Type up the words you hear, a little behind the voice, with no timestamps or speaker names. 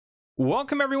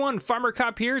Welcome everyone, Farmer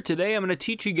Cop here. Today I'm going to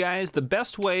teach you guys the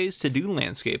best ways to do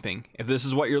landscaping. If this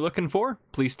is what you're looking for,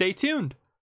 please stay tuned.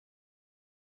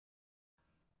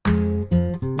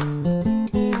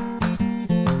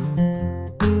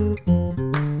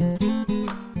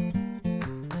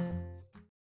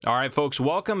 Alright folks,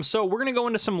 welcome. So we're going to go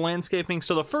into some landscaping.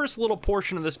 So the first little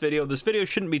portion of this video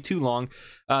shouldn't be too long.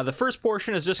 The first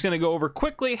portion is just going to go over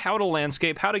quickly how to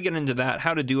landscape, how to get into that,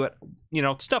 how to do it, you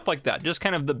know, stuff like that. Just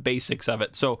kind of the basics of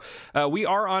it. So we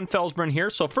are on Felsbrunn here.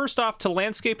 So first off, to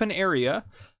landscape an area,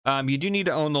 you do need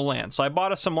to own the land. So I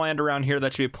bought us some land around here.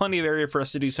 That should be plenty of area for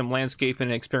us to do some landscaping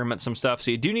and experiment some stuff.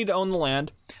 So you do need to own the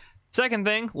land. Second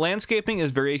thing, landscaping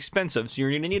is very expensive, so you're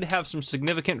going to need to have some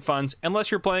significant funds.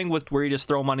 Unless you're playing with where you just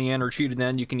throw money in or cheat it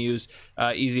in, you can use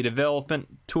easy development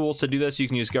tools to do this. You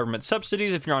can use government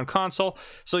subsidies if you're on console.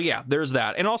 So yeah, there's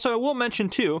that. And also I will mention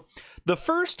too, the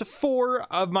first 4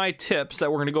 of my tips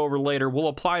that we're going to go over later will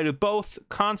apply to both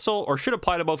console, or should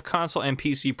apply to both console and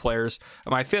PC players.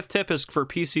 My 5th tip is for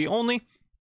PC only.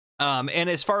 And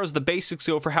as far as the basics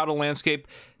go for how to landscape,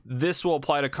 this will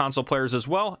apply to console players as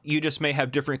well. You just may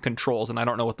have different controls, and I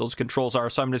don't know what those controls are,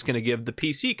 so I'm just going to give the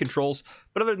PC controls.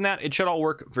 But other than that, it should all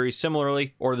work very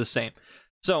similarly or the same.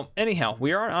 So anyhow,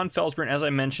 we are on Felsbrunn, as I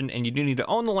mentioned, and you do need to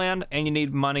own the land, and you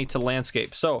need money to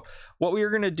landscape. So what we are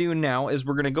going to do now is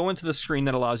we're going to go into the screen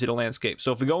that allows you to landscape.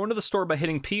 So if we go into the store by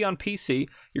hitting P on PC,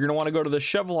 you're going to want to go to the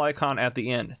shovel icon at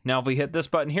the end. Now if we hit this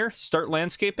button here, start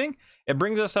landscaping, it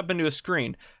brings us up into a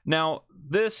screen. Now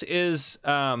this is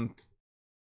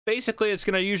basically, it's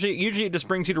going to usually it just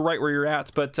brings you to right where you're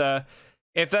at. But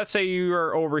if let's say you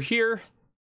are over here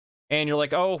and you're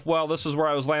like, oh, well, this is where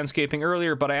I was landscaping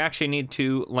earlier, but I actually need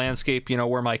to landscape, you know,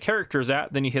 where my character is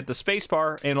at, then you hit the space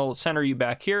bar and it'll center you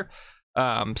back here.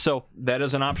 So that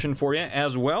is an option for you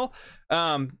as well.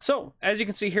 So as you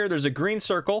can see here, there's a green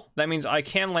circle. That means I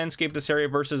can landscape this area,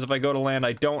 versus if I go to land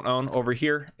I don't own over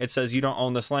here, it says you don't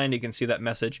own this land. You can see that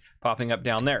message popping up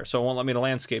down there. So it won't let me to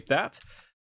landscape that.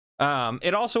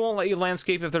 It also won't let you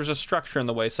landscape if there's a structure in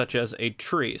the way, such as a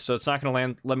tree. So it's not going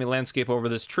to let me landscape over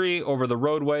this tree, over the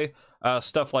roadway,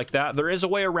 stuff like that. There is a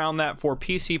way around that for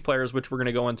PC players, which we're going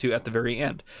to go into at the very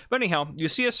end. But anyhow, you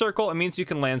see a circle, it means you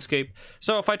can landscape.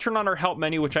 So if I turn on our help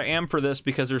menu, which I am for this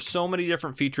because there's so many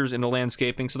different features in the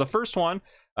landscaping. So the first one,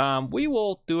 we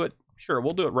will do it. Sure,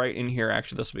 we'll do it right in here.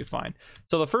 Actually, this will be fine.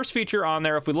 So the first feature on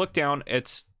there, if we look down,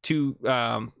 it's to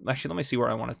actually, let me see where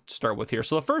I want to start with here.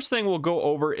 So the first thing we'll go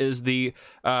over is the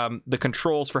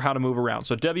controls for how to move around.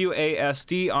 So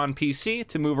WASD on PC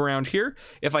to move around here.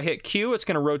 If I hit Q, it's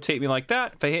going to rotate me like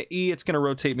that. If I hit E, it's going to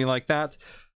rotate me like that.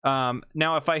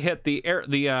 Now if I hit the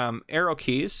arrow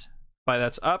keys,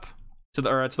 that's up to the,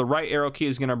 or it's the right arrow key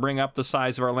is going to bring up the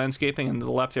size of our landscaping, and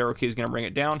the left arrow key is going to bring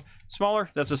it down.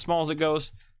 Smaller, that's as small as it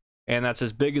goes. And that's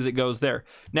as big as it goes there.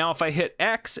 Now, if I hit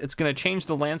X, it's going to change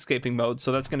the landscaping mode.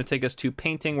 So that's going to take us to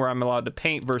painting, where I'm allowed to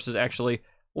paint, versus actually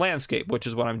landscape, which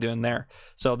is what I'm doing there.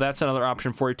 So that's another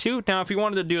option for you too. Now, if you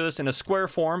wanted to do this in a square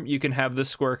form, you can have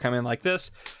this square come in like this.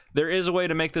 There is a way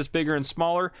to make this bigger and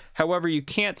smaller. However, you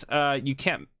can't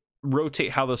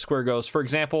rotate how the square goes. For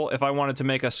example, if I wanted to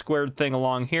make a squared thing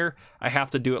along here, I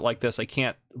have to do it like this. I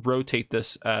can't rotate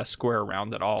this square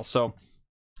around at all. So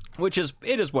it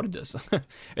is what it is.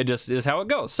 It just is how it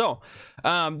goes. So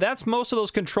that's most of those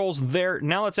controls there.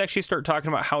 Now let's actually start talking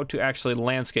about how to actually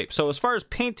landscape. So as far as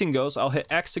painting goes, I'll hit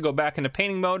X to go back into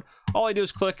painting mode. All I do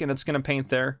is click and it's going to paint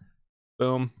there.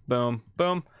 Boom, boom,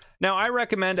 boom. Now I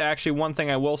recommend, actually, one thing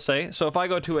I will say. So if I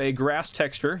go to a grass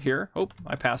texture here, oh,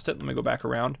 I passed it. Let me go back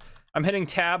around. I'm hitting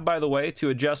tab, by the way, to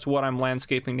adjust what I'm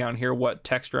landscaping down here, what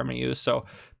texture I'm going to use. So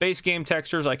base game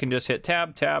textures, I can just hit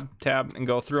tab, tab, tab, and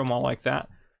go through them all like that.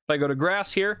 I go to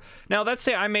grass here. Now let's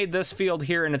say I made this field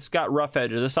here and it's got rough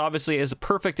edges. This obviously is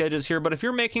perfect edges here, but if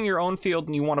you're making your own field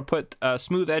and you want to put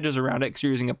smooth edges around it because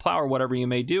you're using a plow or whatever you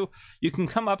may do, you can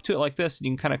come up to it like this and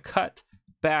you can kind of cut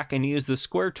back and use the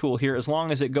square tool here, as long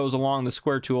as it goes along the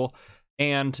square tool,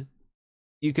 and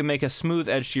you can make a smooth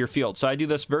edge to your field. So I do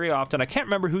this very often. I can't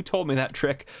remember who told me that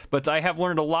trick, but I have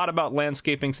learned a lot about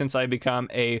landscaping since I become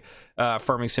a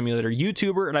farming simulator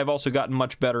YouTuber, and I've also gotten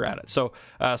much better at it. So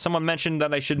someone mentioned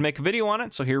that I should make a video on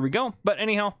it, so here we go. But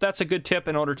anyhow, that's a good tip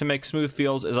in order to make smooth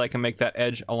fields, is I can make that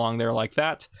edge along there like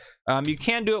that. You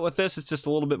can do it with this. It's just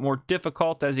a little bit more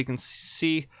difficult, as you can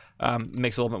see. It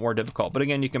makes it a little bit more difficult. But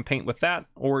again, you can paint with that,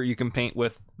 or you can paint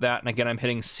with that. And again, I'm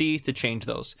hitting C to change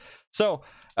those. So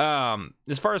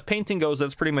as far as painting goes,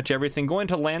 that's pretty much everything. Going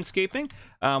to landscaping,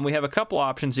 we have a couple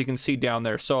options you can see down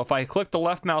there. So if I click the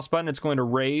left mouse button, it's going to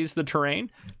raise the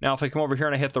terrain. Now if I come over here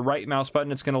and I hit the right mouse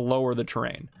button, it's going to lower the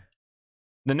terrain.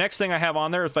 The next thing I have on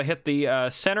there, if I hit the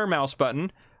center mouse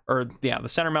button, or yeah, the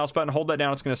center mouse button, hold that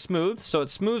down, it's going to smooth. So it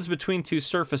smooths between two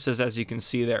surfaces, as you can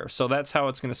see there. So that's how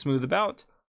it's going to smooth about.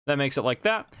 That makes it like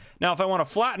that. Now, if I want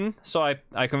to flatten, so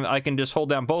I can just hold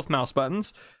down both mouse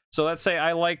buttons. So let's say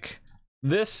I like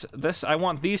this, I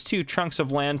want these two chunks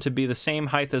of land to be the same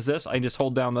height as this. I just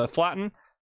hold down the flatten,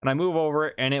 and I move over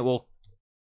it, and it will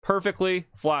perfectly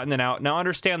flatten it out. Now,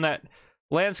 understand that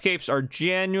landscapes are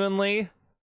genuinely,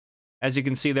 as you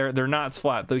can see there, they're not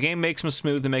flat. The game makes them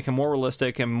smooth to make them more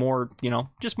realistic and more, you know,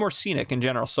 just more scenic in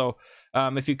general. So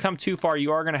if you come too far,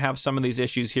 you are going to have some of these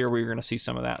issues here where you're going to see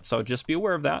some of that. So just be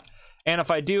aware of that. And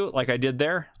if I do, like I did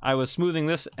there, I was smoothing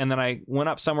this and then I went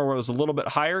up somewhere where it was a little bit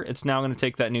higher. It's now going to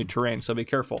take that new terrain. So be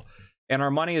careful. And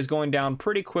our money is going down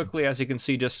pretty quickly, as you can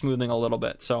see, just smoothing a little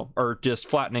bit. So, or just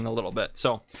flattening a little bit.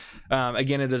 So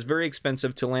again, it is very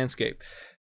expensive to landscape.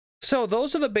 So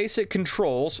those are the basic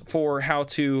controls for how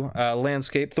to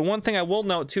landscape. The one thing I will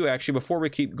note too, actually, before we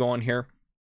keep going here,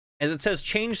 is it says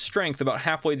change strength about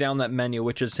halfway down that menu,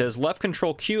 which is says left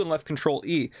control Q and left control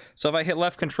E. So if I hit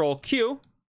left control Q,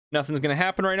 nothing's going to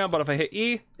happen right now, but if I hit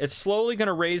E, it's slowly going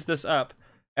to raise this up,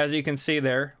 as you can see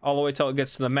there, all the way till it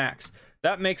gets to the max.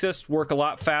 That makes this work a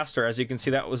lot faster. As you can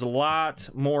see, that was a lot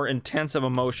more intense of a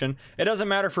motion. It doesn't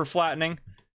matter for flattening.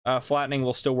 Flattening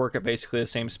will still work at basically the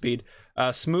same speed.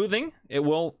 Smoothing, it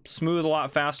will smooth a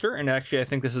lot faster, and actually I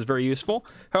think this is very useful.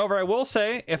 However, I will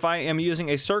say if I am using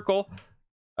a circle,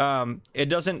 it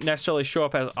doesn't necessarily show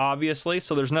up as obviously,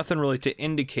 so there's nothing really to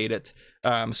indicate it.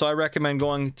 So I recommend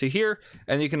going to here,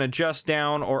 and you can adjust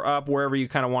down or up wherever you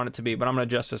kind of want it to be, but I'm going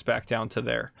to adjust this back down to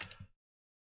there.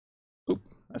 Oop,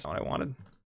 that's not what I wanted.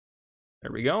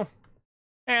 There we go.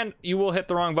 And you will hit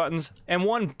the wrong buttons. And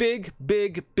one big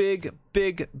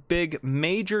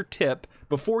major tip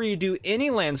before you do any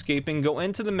landscaping, go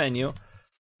into the menu,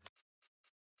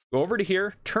 go over to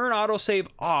here, turn autosave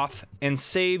off, and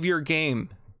save your game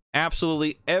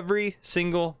absolutely every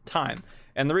single time.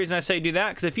 And the reason I say do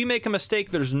that, because if you make a mistake,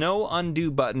 there's no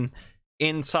undo button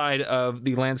inside of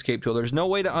the landscape tool. There's no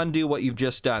way to undo what you've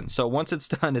just done. So once it's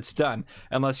done,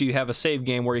 unless you have a save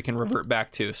game where you can revert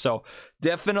back to. So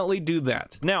definitely do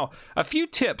that. Now, a few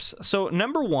tips. So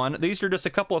number one, these are just a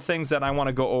couple of things that I want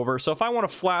to go over. So if I want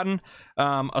to flatten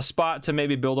a spot to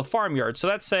maybe build a farmyard. So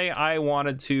let's say I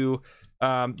wanted to,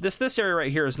 this area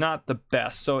right here is not the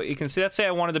best. So you can see, let's say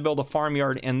I wanted to build a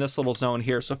farmyard in this little zone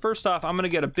here. So first off, I'm going to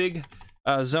get a big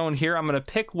zone here. I'm going to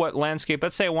pick what landscape.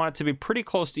 Let's say I want it to be pretty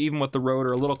close to even with the road,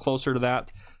 or a little closer to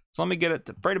that. So let me get it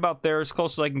right about there, as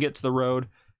close as I can get to the road,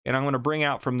 and I'm going to bring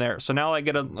out from there. So now I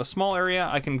get a small area,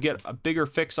 I can get a bigger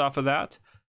fix off of that,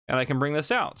 and I can bring this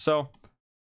out. So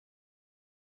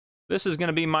this is going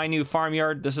to be my new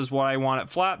farmyard. This is what I want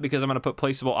it flat, because I'm going to put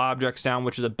placeable objects down,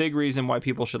 which is a big reason why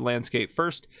people should landscape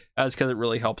first, as because it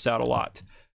really helps out a lot.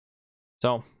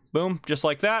 So boom, just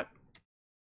like that.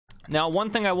 Now, one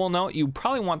thing I will note, you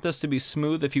probably want this to be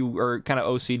smooth if you are kind of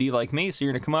OCD like me. So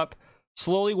you're going to come up,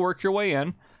 slowly work your way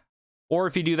in. Or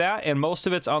if you do that and most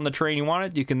of it's on the terrain you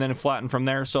wanted, you can then flatten from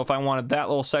there. So if I wanted that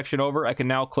little section over, I can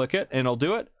now click it and it'll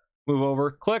do it. Move over,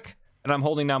 click, and I'm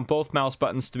holding down both mouse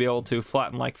buttons to be able to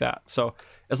flatten like that. So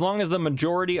as long as the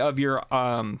majority of your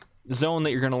zone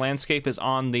that you're going to landscape is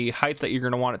on the height that you're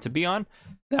going to want it to be on,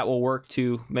 that will work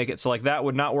to make it so like that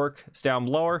would not work. It's down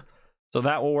lower. So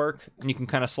that will work, and you can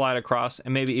kind of slide across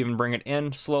and maybe even bring it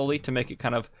in slowly to make it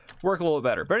kind of work a little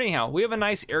better. But anyhow, we have a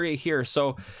nice area here.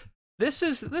 So this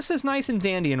is nice and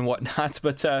dandy and whatnot,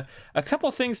 but a couple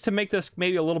of things to make this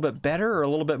maybe a little bit better or a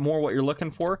little bit more what you're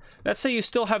looking for. Let's say you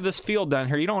still have this field down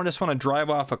here. You don't just want to drive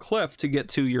off a cliff to get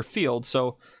to your field.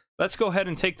 So let's go ahead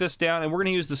and take this down, and we're going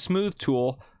to use the smooth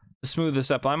tool to smooth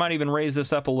this up. I might even raise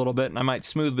this up a little bit, and I might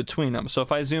smooth between them. So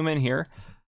if I zoom in here,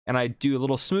 and I do a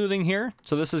little smoothing here,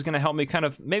 so this is going to help me kind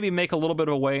of maybe make a little bit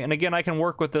of a way. And again, I can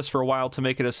work with this for a while to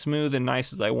make it as smooth and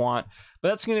nice as I want. But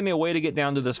that's going to be a way to get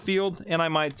down to this field. And I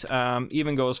might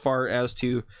even go as far as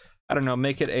to, I don't know,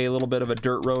 make it a little bit of a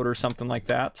dirt road or something like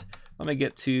that. Let me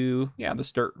get to, yeah,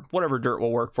 this dirt, whatever dirt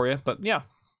will work for you. But yeah,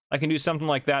 I can do something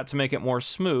like that to make it more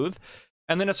smooth.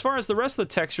 And then as far as the rest of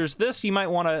the textures, this you might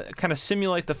want to kind of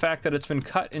simulate the fact that it's been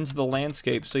cut into the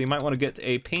landscape. So you might want to get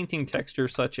a painting texture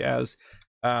such as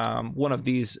one of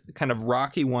these kind of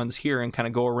rocky ones here, and kind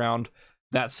of go around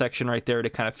that section right there to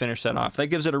kind of finish that off. That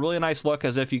gives it a really nice look,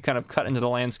 as if you kind of cut into the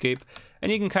landscape.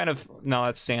 And you can kind of, now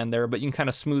that's sand there, but you can kind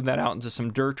of smooth that out into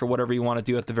some dirt or whatever you want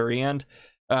to do at the very end.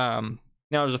 Now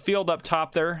there's a field up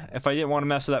top there. If I didn't want to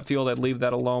mess with that field, I'd leave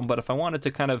that alone. But if I wanted to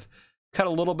kind of cut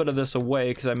a little bit of this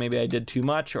away, because maybe I did too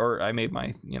much, or I made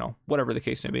my, you know, whatever the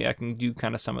case may be, I can do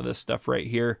kind of some of this stuff right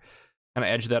here. kind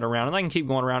of edge that around, and I can keep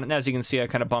going around. And as you can see, I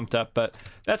kind of bumped up, but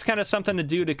that's kind of something to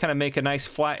do to kind of make a nice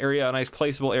flat area, a nice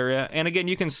placeable area. And again,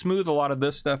 you can smooth a lot of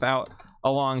this stuff out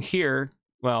along here.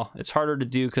 Well, it's harder to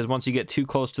do because once you get too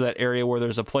close to that area where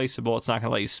there's a placeable, it's not going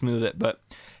to let you smooth it. But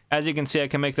as you can see, I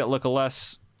can make that look a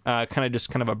less kind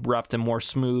of abrupt and more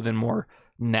smooth and more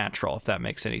natural, if that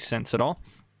makes any sense at all.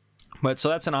 But so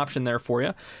that's an option there for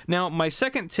you. Now, my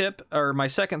second tip, or my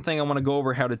second thing I want to go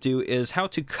over how to do, is how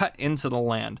to cut into the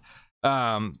land.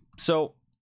 So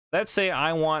let's say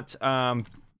I want,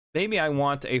 maybe I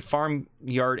want a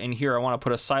farmyard in here. I want to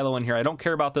put a silo in here. I don't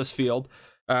care about this field.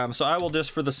 So I will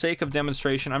just, for the sake of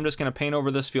demonstration, I'm just going to paint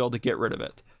over this field to get rid of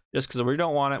it. Just because we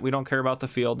don't want it, we don't care about the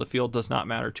field. The field does not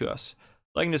matter to us.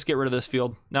 So I can just get rid of this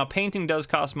field. Now, painting does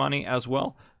cost money as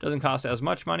well. It doesn't cost as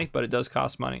much money, but it does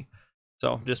cost money.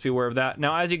 So just be aware of that.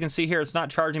 Now, as you can see here, it's not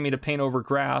charging me to paint over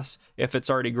grass if it's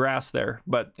already grass there.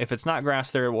 But if it's not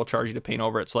grass there, it will charge you to paint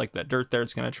over it. It's like that dirt there.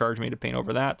 It's going to charge me to paint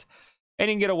over that. And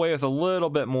you can get away with a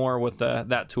little bit more with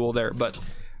that tool there. But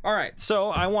all right, so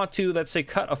I want to, let's say,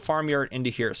 cut a farmyard into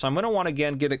here. So I'm going to want to,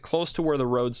 again, get it close to where the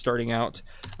road's starting out.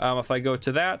 If I go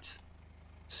to that,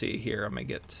 let's see here, I'm going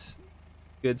to get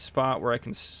a good spot where I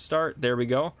can start. There we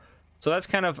go. So that's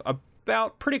kind of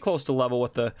about pretty close to level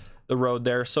with the road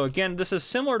there. So again, this is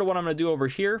similar to what I'm going to do over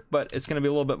here, but it's going to be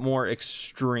a little bit more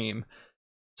extreme.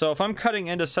 So if I'm cutting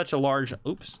into such a large,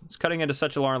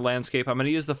 landscape, I'm going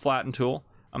to use the flatten tool.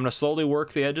 I'm going to slowly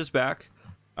work the edges back.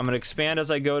 I'm going to expand as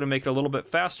I go to make it a little bit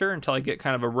faster until I get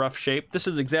kind of a rough shape. This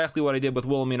is exactly what I did with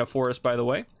Wilhelmina Forest, by the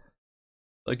way.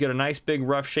 So I get a nice big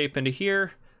rough shape into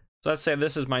here. So let's say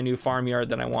this is my new farmyard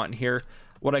that I want in here.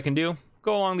 What I can do,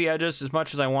 go along the edges as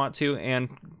much as I want to and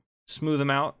smooth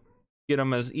them out. Get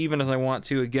them as even as I want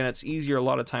to. Again, it's easier a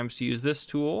lot of times to use this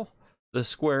tool, the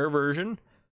square version.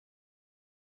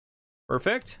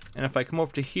 Perfect. And if I come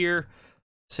up to here,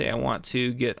 say I want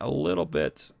to get a little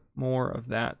bit more of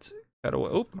that cut away.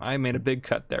 Oh, I made a big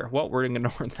cut there. Well, we're going to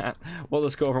ignore that. We'll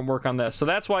just go over and work on this. So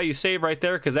that's why you save right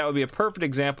there, because that would be a perfect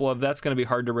example of that's going to be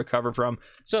hard to recover from.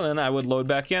 So then I would load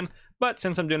back in. But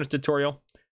since I'm doing a tutorial,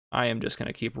 I am just going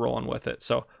to keep rolling with it.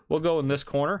 So we'll go in this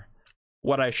corner.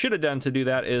 What I should have done to do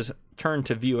that is turn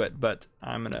to view it, but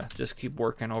I'm going to just keep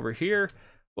working over here.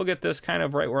 We'll get this kind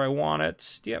of right where I want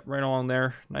it. Yep, right along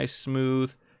there. Nice,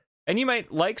 smooth. And you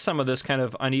might like some of this kind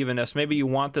of unevenness. Maybe you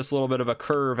want this little bit of a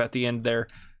curve at the end there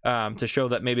to show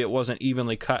that maybe it wasn't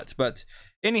evenly cut. But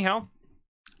anyhow,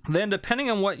 then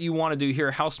depending on what you want to do here,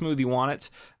 how smooth you want it,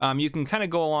 you can kind of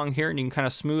go along here and you can kind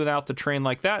of smooth out the terrain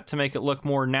like that to make it look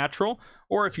more natural.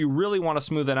 Or if you really want to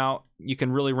smooth it out, you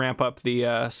can really ramp up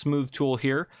the smooth tool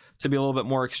here to be a little bit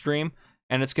more extreme.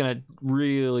 And it's going to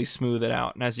really smooth it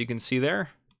out. And as you can see there,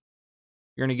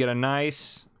 you're going to get a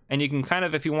nice... And you can kind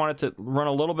of, if you want it to run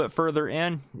a little bit further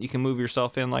in, you can move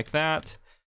yourself in like that.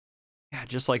 Yeah,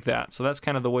 just like that. So that's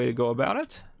kind of the way to go about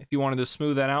it, if you wanted to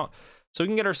smooth that out. So we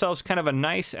can get ourselves kind of a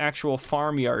nice actual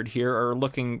farmyard here, or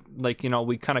looking like, you know,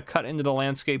 we kind of cut into the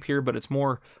landscape here, but it's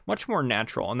much more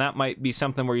natural. And that might be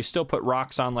something where you still put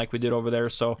rocks on like we did over there.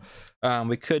 So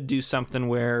we could do something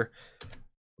where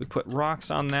we put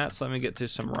rocks on that. So let me get to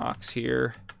some rocks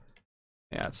here.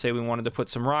 Yeah, let's say we wanted to put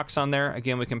some rocks on there.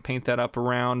 Again, we can paint that up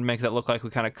around, make that look like we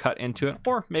kind of cut into it.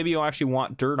 Or maybe you actually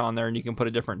want dirt on there and you can put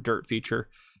a different dirt feature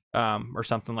or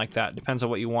something like that. Depends on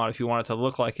what you want. If you want it to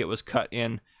look like it was cut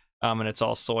in and it's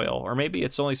all soil. Or maybe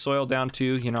it's only soil down to,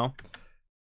 you know,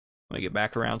 let me get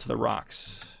back around to the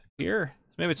rocks here.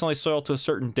 Maybe it's only soil to a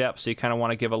certain depth, so you kind of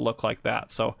want to give a look like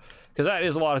that. So, because that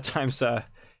is a lot of times...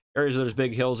 areas where there's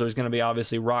big hills, there's going to be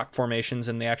obviously rock formations,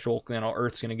 and the actual, you know,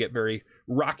 earth's going to get very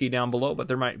rocky down below, but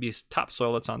there might be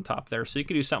topsoil that's on top there. So you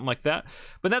could do something like that.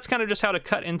 But that's kind of just how to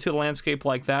cut into the landscape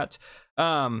like that.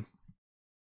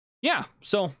 Yeah,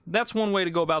 so that's one way to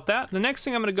go about that. The next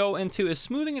thing I'm going to go into is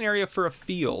smoothing an area for a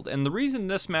field. And the reason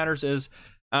this matters is,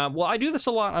 well, I do this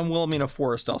a lot on Wilhelmina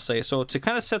Forest, I'll say. So to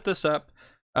kind of set this up,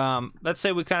 let's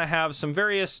say we kind of have some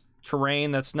various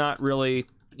terrain that's not really...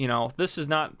 You know, this is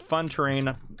not fun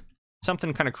terrain,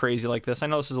 something kind of crazy like this. I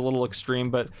know this is a little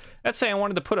extreme, but let's say I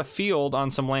wanted to put a field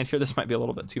on some land here. This might be a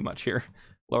little bit too much here.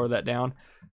 Lower that down.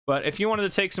 But if you wanted to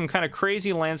take some kind of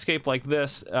crazy landscape like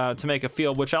this to make a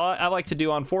field, which I like to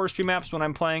do on forestry maps when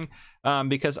I'm playing,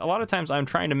 because a lot of times I'm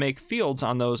trying to make fields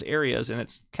on those areas, and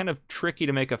it's kind of tricky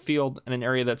to make a field in an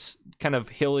area that's kind of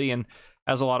hilly and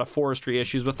has a lot of forestry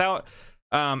issues without...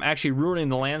 actually ruining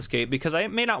the landscape, because I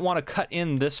may not want to cut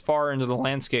in this far into the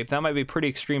landscape. That might be pretty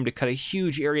extreme to cut a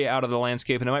huge area out of the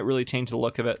landscape, and it might really change the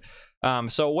look of it.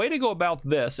 So a way to go about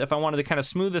this, if I wanted to kind of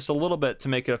smooth this a little bit to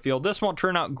make it a field, this won't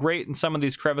turn out great in some of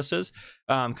these crevices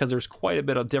because there's quite a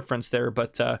bit of difference there,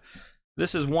 but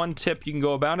this is one tip you can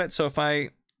go about it. So if I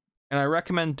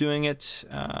recommend doing it,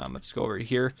 let's go over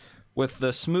here with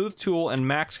the smooth tool and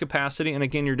max capacity. And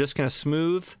again, you're just going to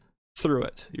smooth through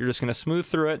it. You're just going to smooth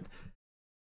through it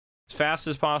as fast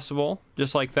as possible,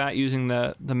 just like that, using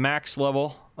the max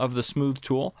level of the smooth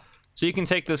tool. So you can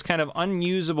take this kind of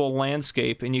unusable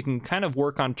landscape and you can kind of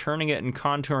work on turning it and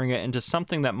contouring it into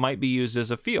something that might be used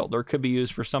as a field or could be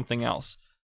used for something else.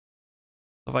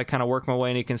 If I kind of work my way,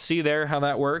 and you can see there how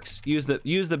that works. Use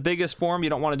the biggest form. You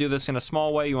don't want to do this in a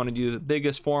small way. You want to do the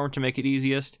biggest form to make it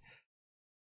easiest.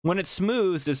 When it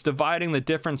smooths, it's dividing the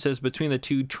differences between the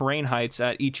two terrain heights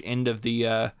at each end of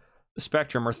the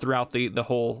spectrum, or throughout the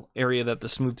whole area that the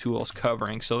smooth tool is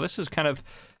covering. So this is kind of,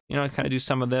 you know, kind of do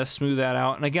some of this, smooth that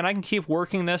out. And again, I can keep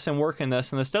working this and working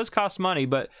this, and this does cost money,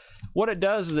 but what it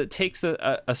does is it takes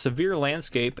a severe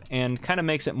landscape and kind of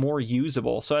makes it more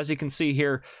usable. So as you can see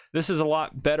here, this is a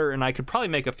lot better, and I could probably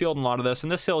make a field in a lot of this.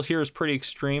 And this hill here is pretty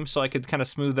extreme, so I could kind of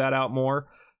smooth that out more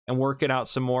and work it out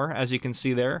some more, as you can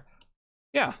see there.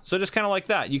 Yeah, so just kind of like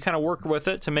that. You kind of work with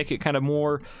it to make it kind of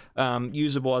more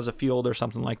usable as a field or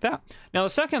something like that. Now, the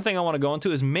second thing I want to go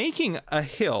into is making a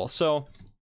hill. So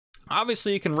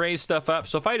obviously you can raise stuff up.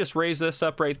 So if I just raise this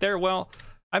up right there, well,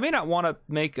 I may not want to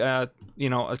make you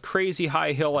know, a crazy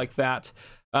high hill like that.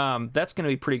 That's going to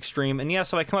be pretty extreme. And yeah,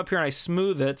 so if I come up here and I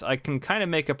smooth it, I can kind of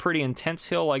make a pretty intense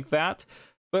hill like that.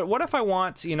 But what if I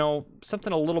want, you know,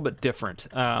 something a little bit different?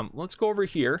 Let's go over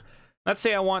here. Let's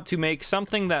say I want to make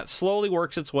something that slowly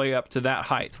works its way up to that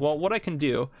height. Well, what I can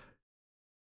do,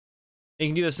 you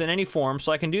can do this in any form.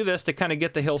 So I can do this to kind of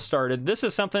get the hill started. This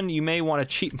is something you may want to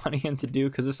cheat money in to do,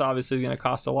 because this obviously is going to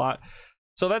cost a lot.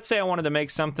 So let's say I wanted to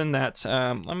make something that,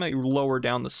 I might lower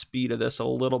down the speed of this a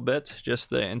little bit,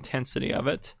 just the intensity of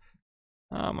it.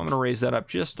 I'm going to raise that up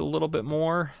just a little bit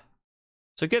more.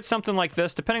 So get something like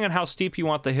this. Depending on how steep you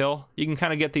want the hill, you can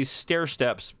kind of get these stair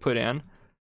steps put in.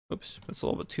 Oops, that's a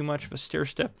little bit too much of a stair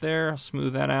step there. I'll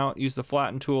smooth that out. Use the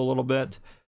flatten tool a little bit.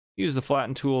 Use the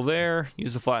flatten tool there.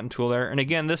 Use the flatten tool there. And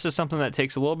again, this is something that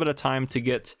takes a little bit of time to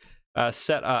get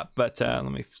set up. But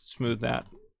let me smooth that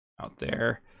out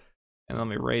there. And let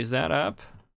me raise that up.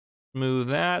 Smooth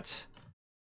that.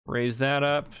 Raise that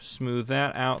up. Smooth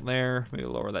that out there. Maybe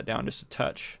lower that down just a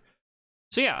touch.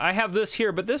 So yeah, I have this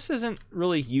here, but this isn't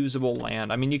really usable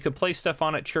land. I mean, you could place stuff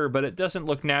on it, sure, but it doesn't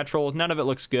look natural. None of it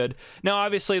looks good. Now,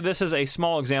 obviously, this is a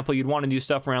small example. You'd want to do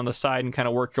stuff around the side and kind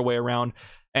of work your way around.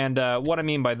 And what I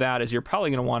mean by that is you're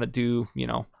probably going to want to do, you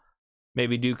know,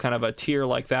 maybe do kind of a tier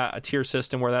like that, a tier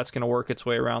system where that's going to work its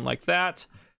way around like that.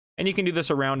 And you can do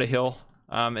this around a hill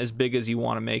as big as you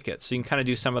want to make it. So you can kind of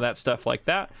do some of that stuff like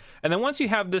that. And then once you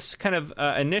have this kind of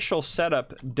initial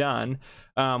setup done,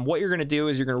 what you're going to do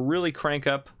is you're going to really crank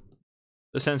up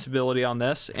the sensibility on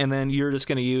this, and then you're just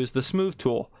going to use the smooth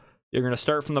tool. You're going to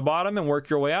start from the bottom and work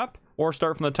your way up, or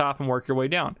start from the top and work your way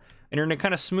down. And you're going to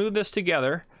kind of smooth this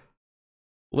together,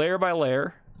 layer by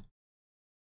layer,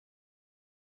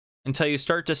 until you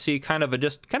start to see kind of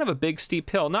a big steep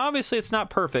hill. Now, obviously, it's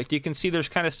not perfect. You can see there's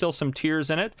kind of still some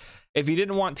tiers in it. If you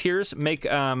didn't want tiers, make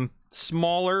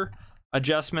smaller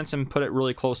adjustments and put it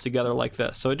really close together like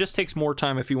this. So it just takes more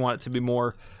time if you want it to be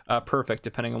more perfect,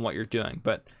 depending on what you're doing.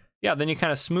 But yeah, then you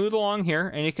kind of smooth along here,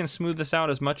 and you can smooth this out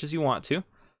as much as you want to.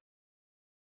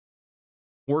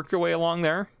 Work your way along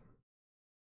there,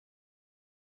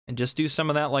 and just do some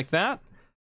of that like that.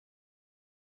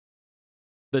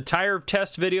 The tire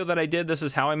test video that I did, this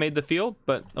is how I made the field,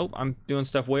 but oh, I'm doing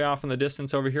stuff way off in the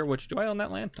distance over here. Which, do I own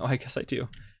that land? Oh, I guess I do.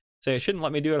 Say, it shouldn't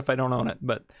let me do it if I don't own it,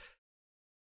 but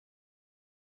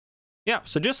yeah,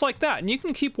 so just like that. And you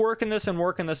can keep working this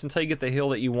until you get the hill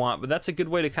that you want, but that's a good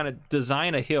way to kind of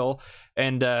design a hill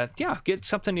and yeah, get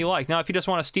something you like. Now, if you just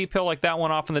want a steep hill like that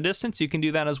one off in the distance, you can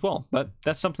do that as well, but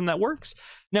that's something that works.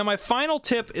 Now, my final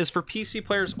tip is for PC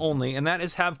players only, and that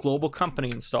is have Global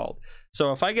Company installed.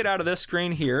 So if I get out of this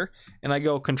screen here and I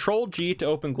go Control-G to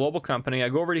open Global Company, I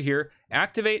go over to here,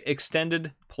 activate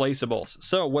extended placeables.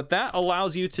 So what that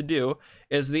allows you to do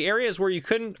is the areas where you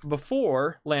couldn't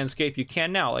before landscape, you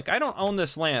can now. Like, I don't own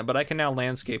this land, but I can now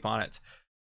landscape on it.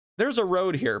 There's a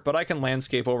road here, but I can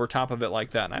landscape over top of it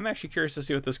like that. And I'm actually curious to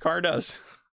see what this car does.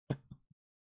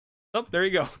 Oh, there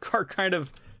you go. Car kind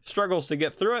of struggles to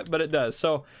get through it, but it does.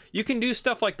 So you can do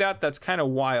stuff like that that's kind of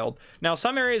wild. Now,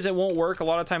 some areas it won't work. A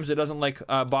lot of times it doesn't like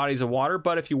bodies of water,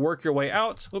 but if you work your way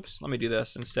out, oops, let me do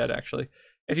this instead, actually.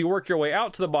 If you work your way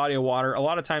out to the body of water, a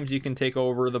lot of times you can take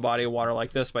over the body of water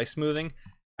like this by smoothing,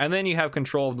 and then you have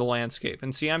control of the landscape.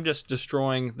 And see, I'm just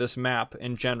destroying this map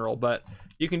in general, but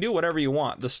you can do whatever you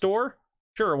want. The store,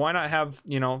 sure, why not have,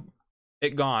 you know,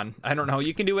 it gone? I don't know.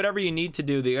 You can do whatever you need to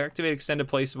do. The activate extended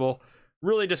placeable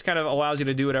really just kind of allows you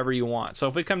to do whatever you want. So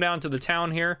if we come down to the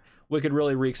town here, we could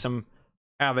really wreak some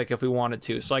havoc if we wanted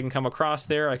to. So I can come across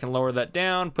there, I can lower that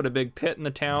down, put a big pit in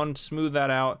the town, smooth that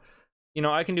out. You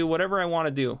know, I can do whatever I want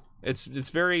to do. It's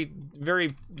very,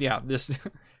 very, yeah, this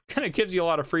kind of gives you a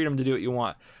lot of freedom to do what you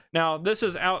want. Now, this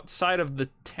is outside of the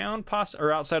town,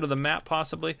 or outside of the map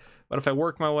possibly, but if I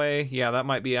work my way, yeah, that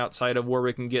might be outside of where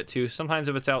we can get to. Sometimes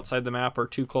if it's outside the map or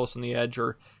too close on the edge,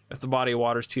 or if the body of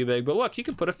water is too big. But look, you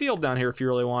could put a field down here if you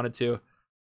really wanted to.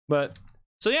 But,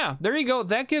 so yeah, there you go.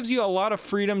 That gives you a lot of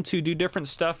freedom to do different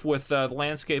stuff with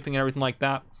landscaping and everything like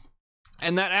that.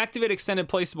 And that Activate Extended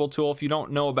Placeable tool, if you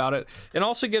don't know about it, it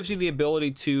also gives you the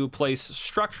ability to place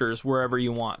structures wherever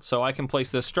you want. So I can place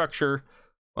this structure,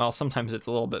 well, sometimes it's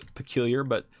a little bit peculiar,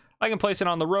 but I can place it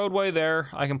on the roadway there.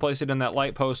 I can place it in that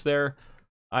light post there.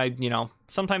 You know,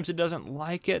 sometimes it doesn't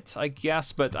like it, I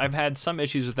guess, but I've had some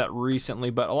issues with that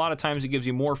recently. But a lot of times it gives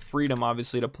you more freedom,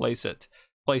 obviously, to place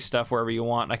stuff wherever you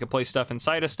want. And I can place stuff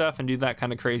inside of stuff and do that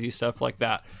kind of crazy stuff like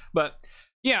that. But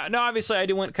yeah, no, obviously I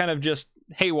went kind of just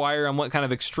haywire and went kind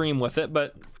of extreme with it,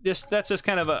 but that's just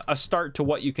kind of a start to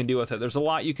what you can do with it. There's a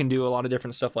lot you can do, a lot of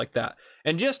different stuff like that.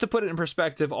 And just to put it in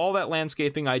perspective, all that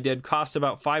landscaping I did cost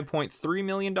about $5.3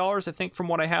 million, I think, from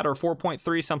what I had, or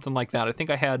 4.3, something like that. I think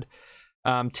I had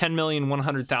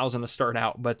 10,100,000 to start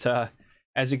out, but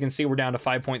as you can see, we're down to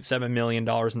 $5.7 million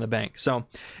in the bank. So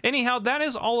anyhow, that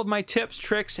is all of my tips,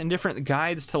 tricks, and different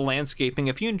guides to landscaping.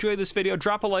 If you enjoyed this video,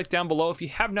 drop a like down below. If you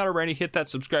have not already, hit that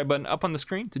subscribe button up on the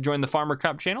screen to join the Farmer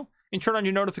Cop channel, and turn on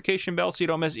your notification bell so you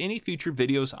don't miss any future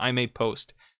videos I may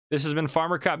post. This has been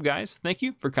Farmer Cop, guys. Thank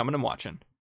you for coming and watching.